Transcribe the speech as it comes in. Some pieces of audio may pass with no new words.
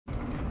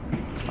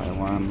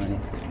Taiwan money.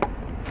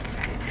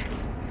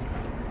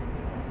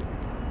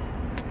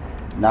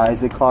 Now,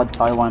 is it called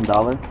Taiwan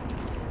dollar?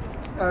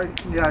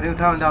 Yeah, new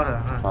Taiwan dollar.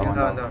 Taiwan New Taiwan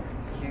dollar. dollar.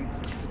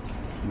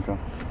 Okay.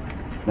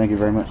 Thank you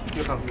very much.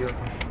 You're welcome. You're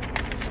welcome.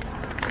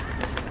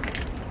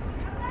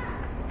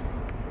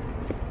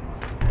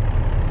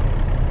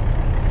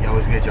 Yo,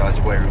 what's good, y'all? It's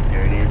your boy Ruth.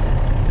 There it is.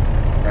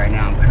 Right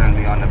now, I'm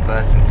currently on the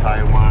bus in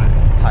Taiwan,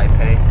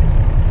 Taipei,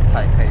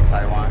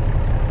 Taiwan.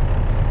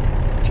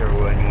 Whichever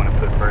one you want to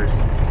put first.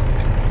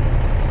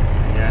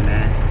 Yeah,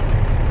 man.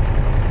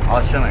 I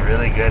was feeling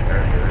really good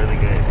earlier, really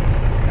good.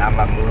 Now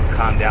my mood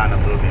calmed down a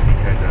little bit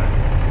because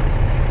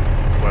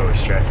boy, was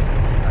stressing.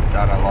 I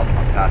thought I lost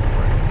my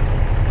passport.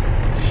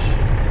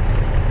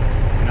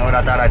 You know what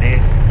I thought I did?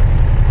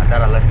 I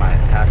thought I left my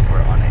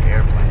passport on an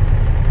airplane.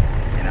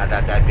 And I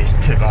thought that bitch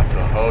took off to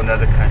a whole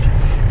nother country.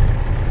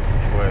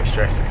 And boy, it was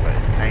stressing, but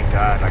thank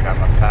God I got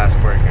my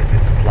passport because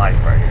this is life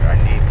right here. I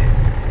need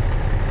this.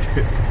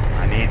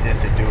 I need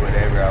this to do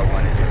whatever I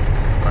want to do.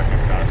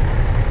 Fucking passport.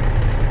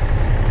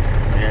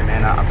 But yeah,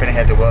 man, I'm finna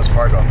head to Wells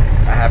Fargo.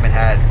 I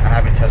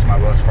haven't touched my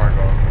Wells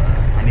Fargo.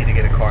 I need to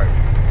get a card.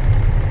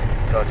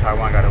 So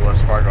Taiwan got a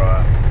Wells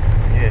Fargo.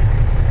 Yeah.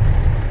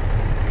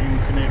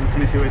 We're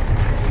finna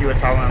see what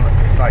Taiwan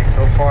is like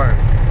so far.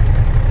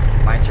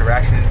 My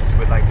interactions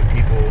with like the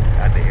people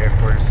at the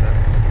airport and stuff,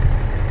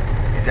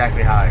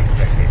 exactly how I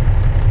expected.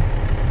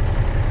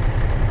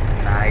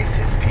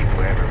 Nicest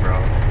people ever, bro.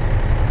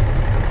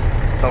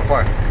 So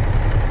far.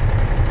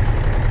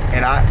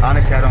 And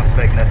honestly, I don't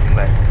expect nothing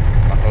less.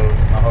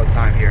 My whole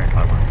time here in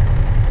Taiwan,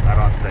 I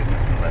don't expect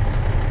nothing less.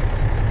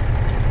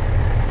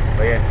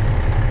 But yeah,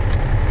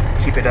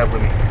 keep it up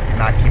with me,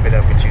 and I'll keep it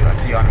up with you. I'll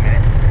see you in a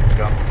minute. Let's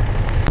go.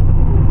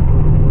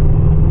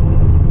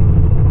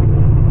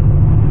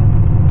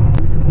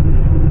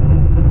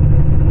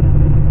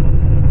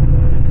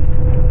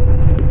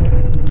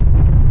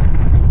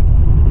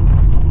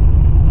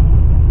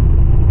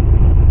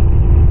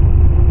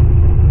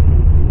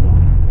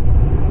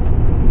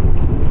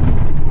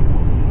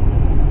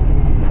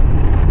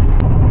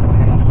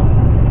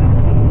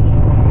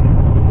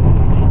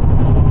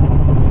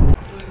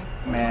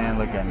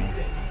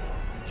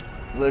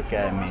 Look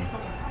at me.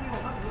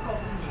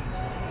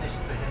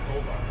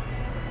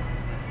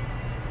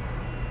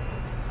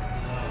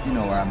 You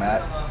know where I'm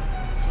at.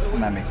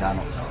 I'm at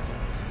McDonald's.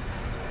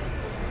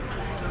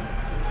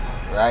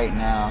 Right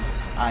now,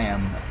 I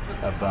am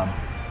a bum.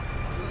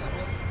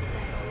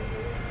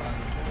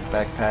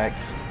 Backpack,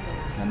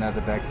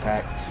 another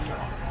backpack.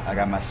 I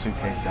got my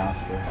suitcase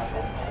downstairs.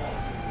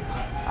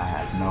 I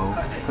have no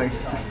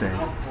place to stay. I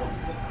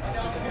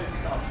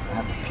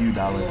have a few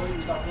dollars.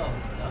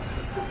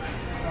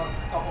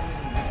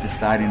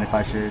 Deciding if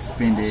I should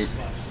spend it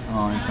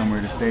on somewhere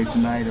to stay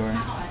tonight or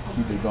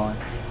keep it going.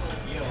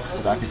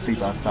 Because I can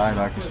sleep outside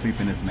or I can sleep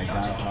in this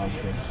McDonald's. I don't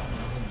care.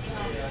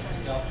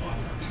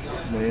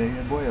 So yeah,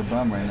 your boy a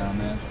bum right now,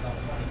 man.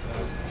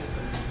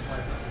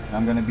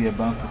 I'm gonna be a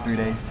bum for 3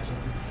 days.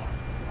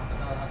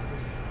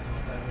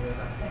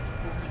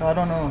 So I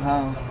don't know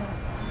how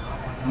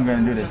I'm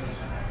gonna do this.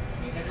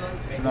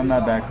 Because I'm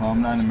not back home,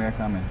 I'm not in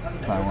America, I'm in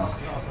Taiwan.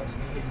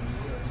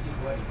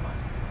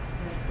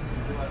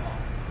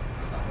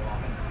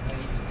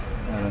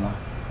 I don't know.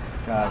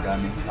 God got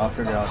me. I'll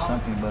figure out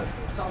something, but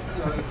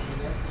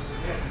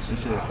this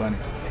shit is funny.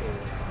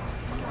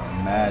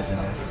 Imagine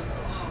it.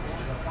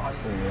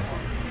 So yeah.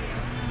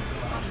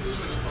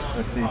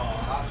 Let's see.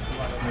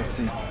 Let's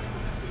see.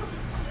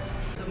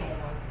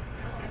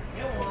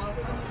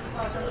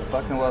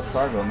 Fucking Wells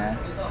Fargo, man.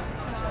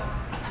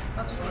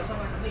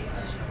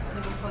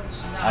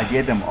 I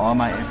give them all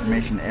my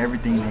information,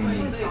 everything they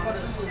need.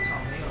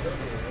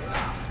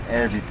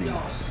 Everything.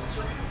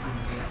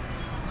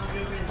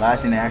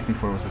 Last thing they asked me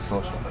for was a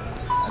social.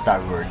 I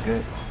thought we were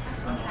good.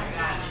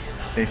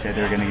 They said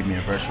they were gonna give me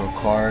a virtual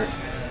card.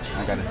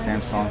 I got a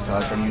Samsung, so I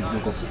was gonna use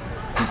Google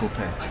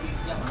Pay.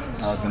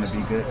 I was gonna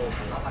be good.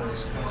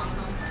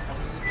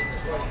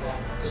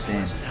 But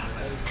then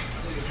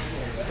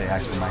they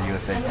asked for my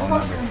USA phone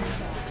number.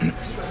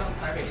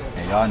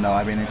 And y'all know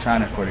I've been in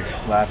China for the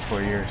last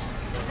 4 years.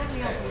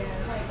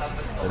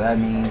 So that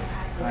means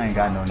I ain't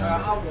got no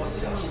number.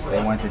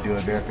 They want to do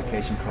a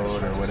verification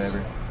code or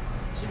whatever.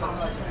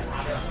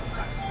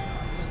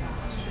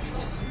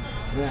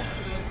 Yeah.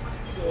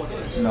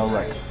 No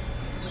luck.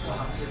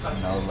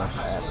 No luck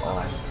at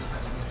all.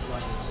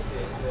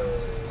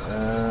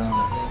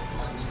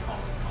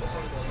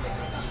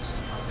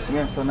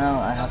 Yeah, so now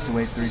I have to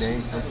wait 3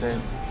 days. They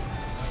said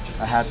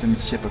I have them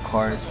ship a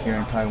card here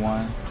in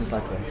Taiwan, just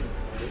like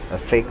a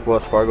fake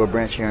Wells Fargo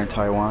branch here in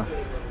Taiwan.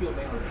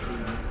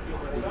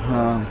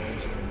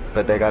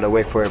 But they gotta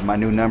wait for my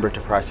new number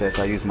to process.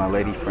 I use my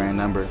lady friend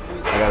number.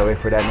 I gotta wait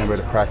for that number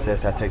to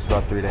process. That takes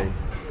about 3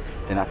 days.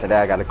 Then after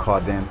that, I gotta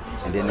call them,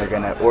 and then they're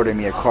gonna order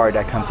me a card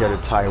that comes here to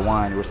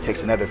Taiwan, which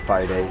takes another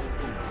 5 days.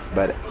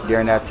 But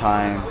during that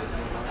time,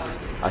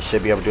 I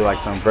should be able to do like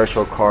some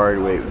virtual card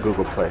with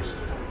Google Play,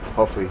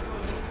 hopefully.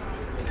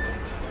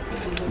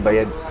 But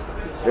yeah,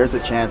 there's a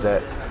chance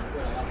that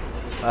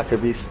I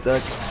could be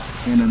stuck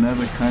in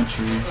another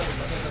country,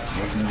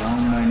 making your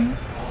own money,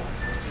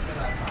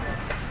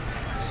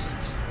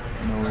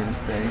 nowhere to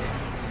stay,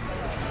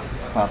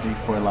 probably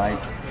for like,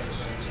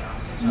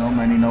 no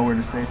money, nowhere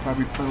to stay,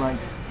 probably for like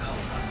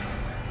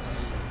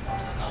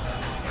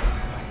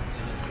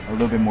a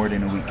little bit more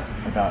than a week,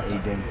 about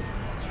 8 days.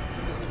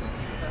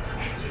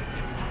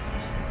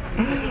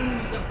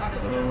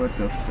 Oh, what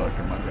the fuck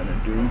am I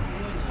gonna do?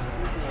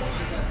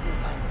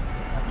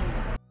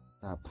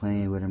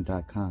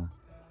 StopPlayingWithHim.com.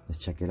 Let's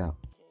check it out.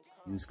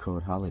 Use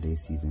code holiday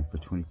season for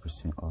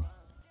 20% off.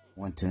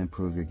 Want to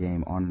improve your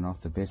game on and off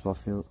the baseball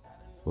field?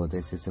 Well,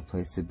 this is a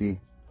place to be.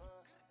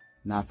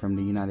 Not from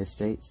the United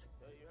States?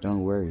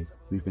 Don't worry,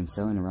 we've been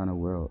selling around the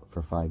world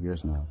for 5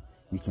 years now.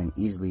 You can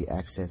easily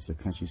access your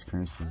country's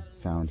currency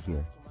found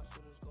here.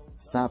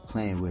 Stop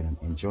playing with him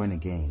and join the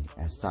game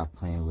at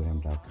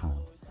StopPlayingWithHim.com.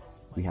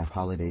 We have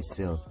holiday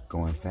sales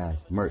going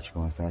fast, merch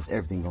going fast,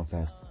 everything going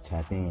fast.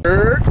 Tap in.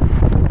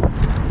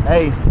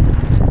 Hey,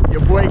 your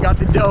boy got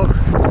the dough.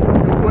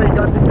 Your boy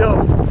got the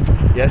dough.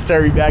 Yes,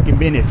 sir. We back in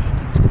business.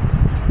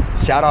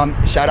 Shout out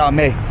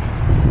May.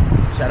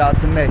 Shout out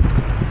to May.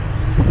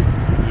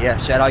 Yeah,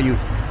 shout out you.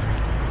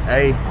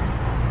 Hey,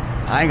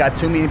 I ain't got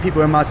too many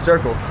people in my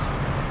circle,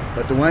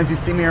 but the ones you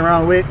see me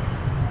around with,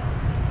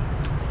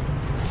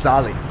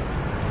 solid.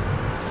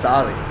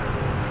 Solid.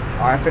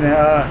 All right, I'm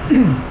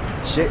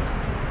finna, shit.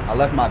 I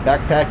left my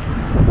backpack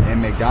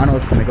in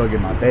McDonald's. Finna go get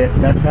my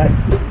backpack,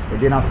 and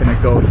then I'm finna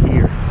go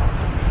here.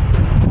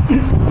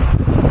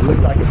 It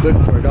looks like a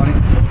bookstore, don't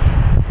it?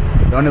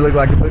 Don't it look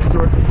like a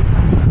bookstore?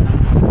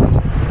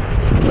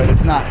 But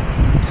it's not.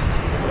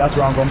 That's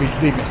where I'm gonna be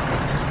sleeping.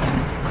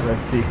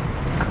 Let's see.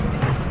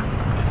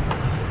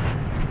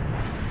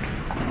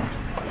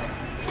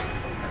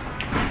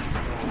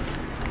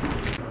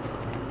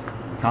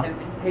 Huh? 10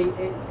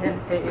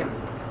 a.m.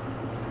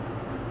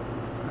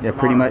 Yeah,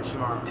 pretty much.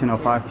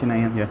 10:05, 10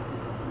 a.m. Yeah.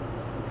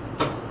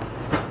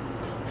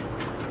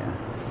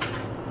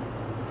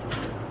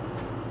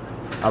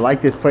 I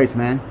like this place,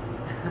 man.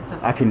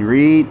 I can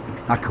read,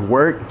 I could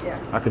work, yes.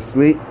 I could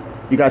sleep.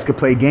 You guys could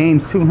play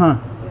games too, huh?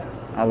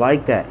 Yes. I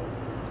like that.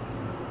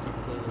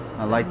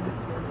 I like that.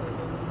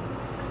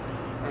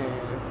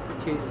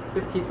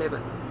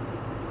 57.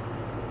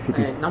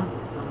 50, Number.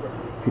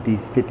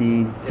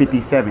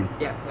 57.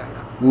 Yeah.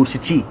 Wu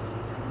Shiqi.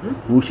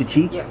 Wu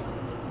Shiqi? Yes.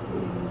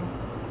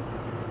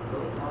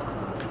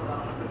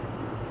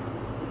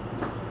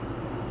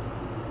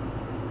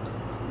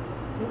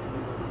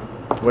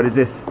 What is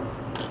this?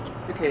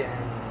 Okay,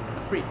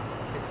 free.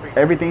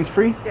 Everything's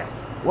free?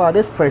 Yes. Wow,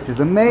 this place is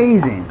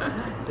amazing.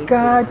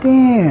 God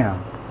damn.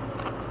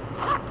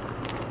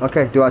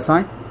 Okay, do I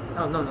sign?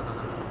 Oh, no.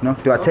 No?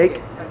 Do I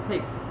take? Okay,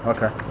 take.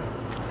 Okay.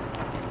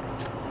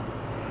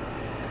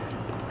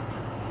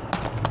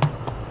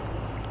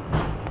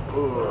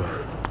 Ooh,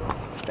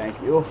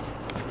 thank you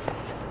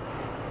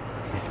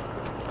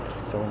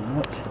so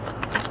much.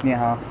 你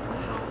好.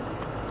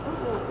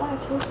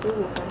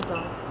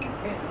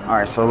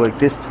 Alright, so look,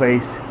 this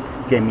place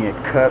gave me a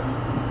cup,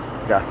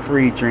 got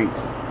free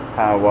drinks,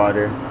 hot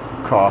water,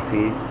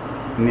 coffee,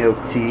 milk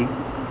tea,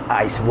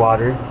 ice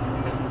water,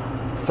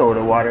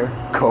 soda water,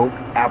 Coke,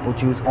 apple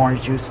juice,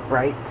 orange juice,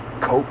 Sprite,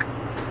 Coke,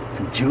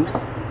 some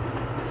juice.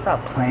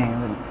 Stop playing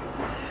with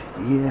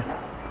me. Yeah.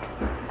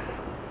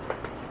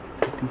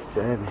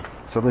 57.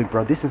 So look,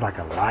 bro, this is like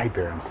a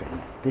library, I'm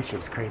saying. This shit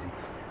is crazy.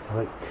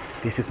 Look,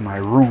 this is my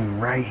room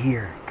right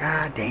here.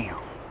 God damn.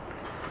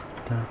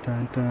 Dun,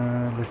 dun,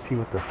 dun. Let's see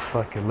what the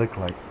fuck it look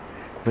like.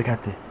 Look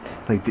at the,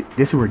 like,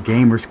 this is where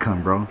gamers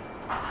come, bro.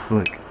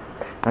 Look,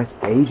 that's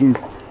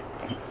Asians.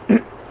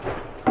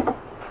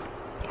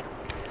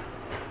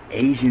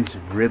 Asians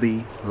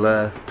really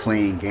love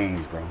playing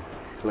games, bro.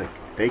 Look,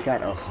 they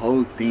got a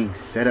whole thing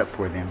set up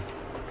for them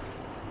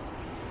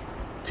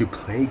to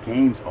play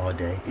games all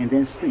day and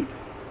then sleep.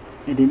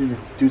 And then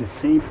do the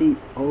same thing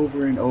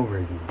over and over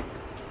again.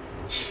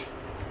 This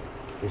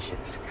shit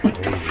is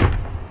crazy.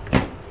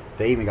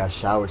 They even got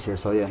showers here,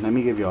 so yeah, let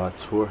me give y'all a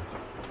tour,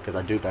 because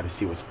I do got to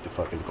see what the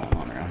fuck is going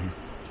on around here.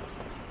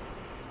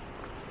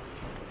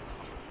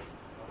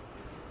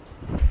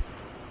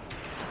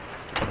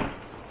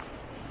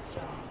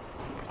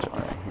 Put y'all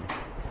right here.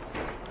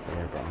 So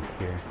they're down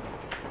here.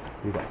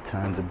 We got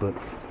tons of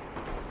books.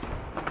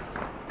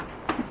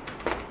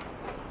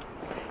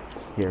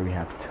 Here we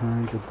have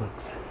tons of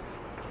books.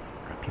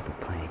 Got people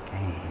playing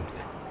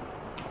games.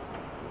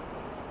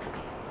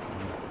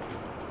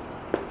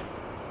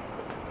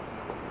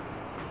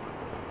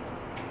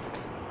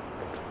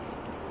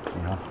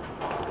 Yeah.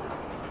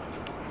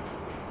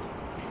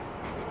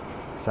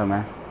 What's up,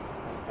 man?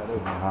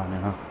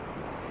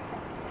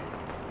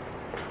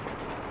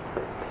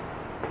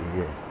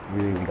 Yeah.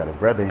 You even got a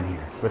brother in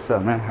here. What's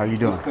up, man? How you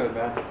doing? What's good,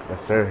 man?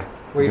 Yes, sir.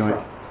 Where you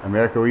from?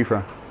 America. Where you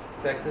from?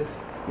 Texas?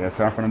 Yes,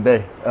 sir. I'm from the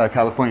Bay,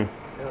 California.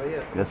 Hell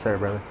yeah. Yes, sir,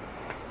 brother.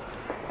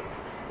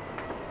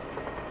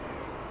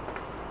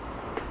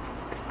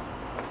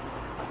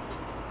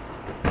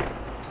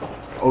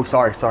 Oh,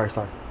 sorry.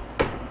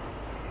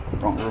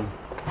 Wrong room.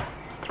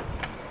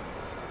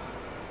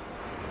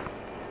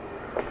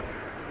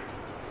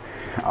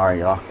 Alright,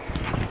 y'all.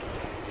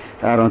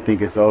 I don't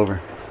think it's over.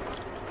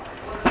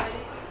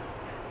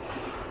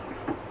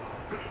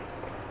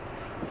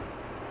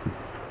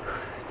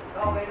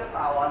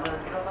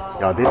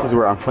 Y'all, this is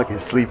where I'm fucking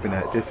sleeping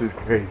at. This is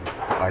crazy.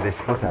 Alright, they're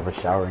supposed to have a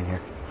shower in here.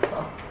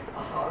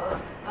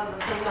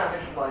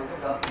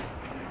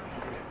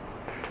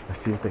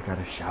 Let's see if they got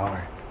a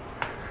shower.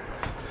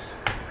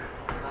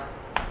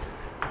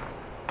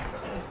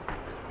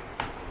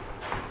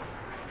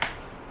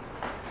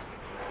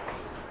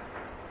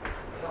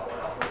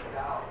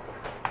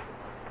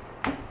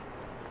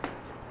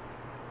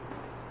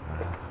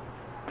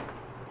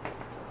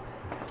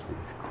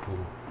 It's cool.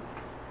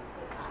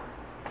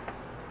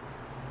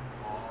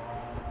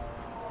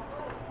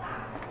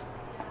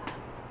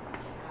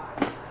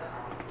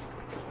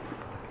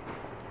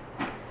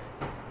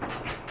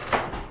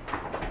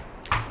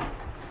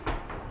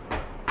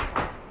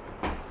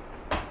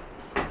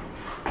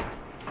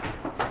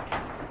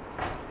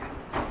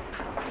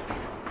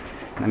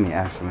 Let me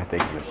ask them if they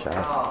give a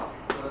shower.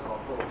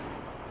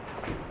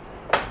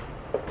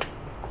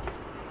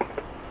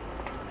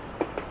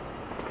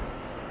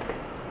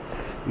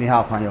 你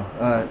好，朋友。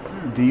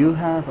Do you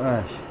have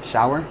a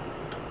shower?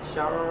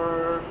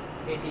 Shower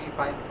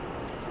 85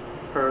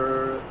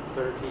 per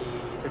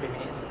 30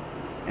 minutes.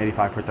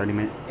 85 per 30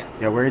 minutes? Yes.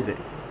 Yeah, where is it?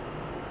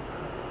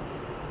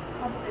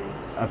 Upstairs.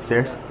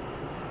 Upstairs?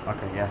 Yes.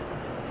 Okay,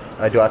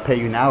 yeah. Do I pay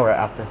you now or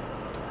after?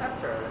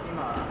 After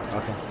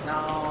Okay.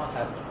 now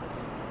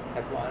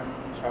have one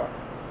shower.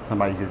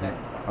 Somebody's using it.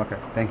 Okay,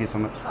 thank you so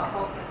much. No.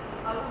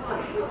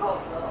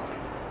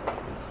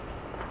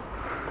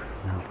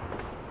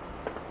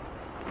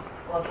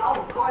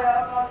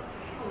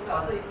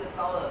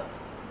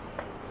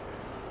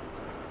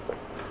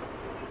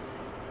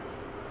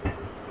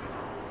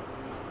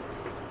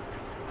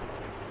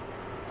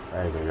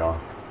 There you go, y'all.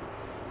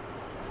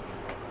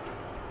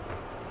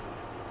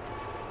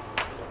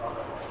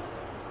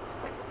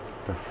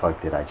 The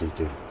fuck did I just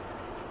do?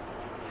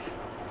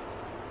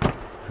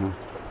 Huh?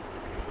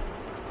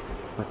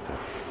 What the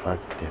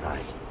fuck did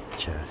I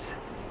just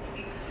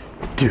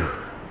do?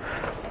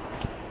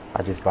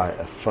 I just bought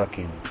a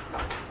fucking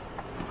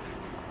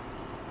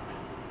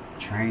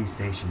train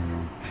station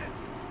room.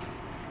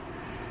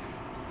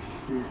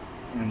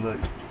 And look,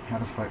 how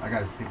the fuck, I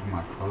gotta sleep with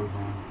my clothes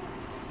on.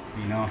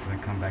 You know I'm gonna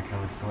come back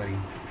hella sweaty.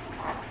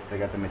 They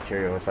got the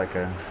material, it's like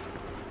a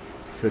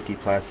silky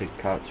plastic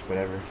couch,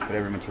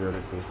 whatever material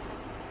this is.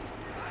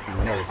 And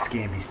you know the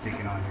skin be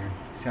sticking on here.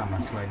 See how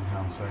I'm sweating, how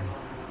I'm sweating.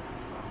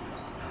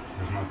 So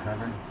there's no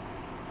cover.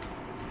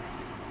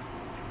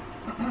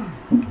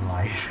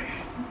 Life.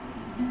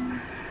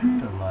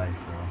 The life,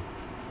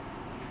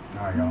 bro.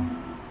 Alright, y'all.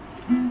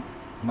 I'm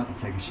about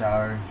to take a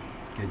shower,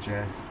 get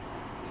dressed.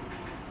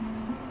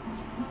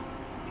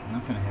 And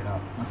I'm finna head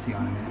out. I'll see you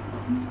in a minute.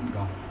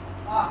 Go.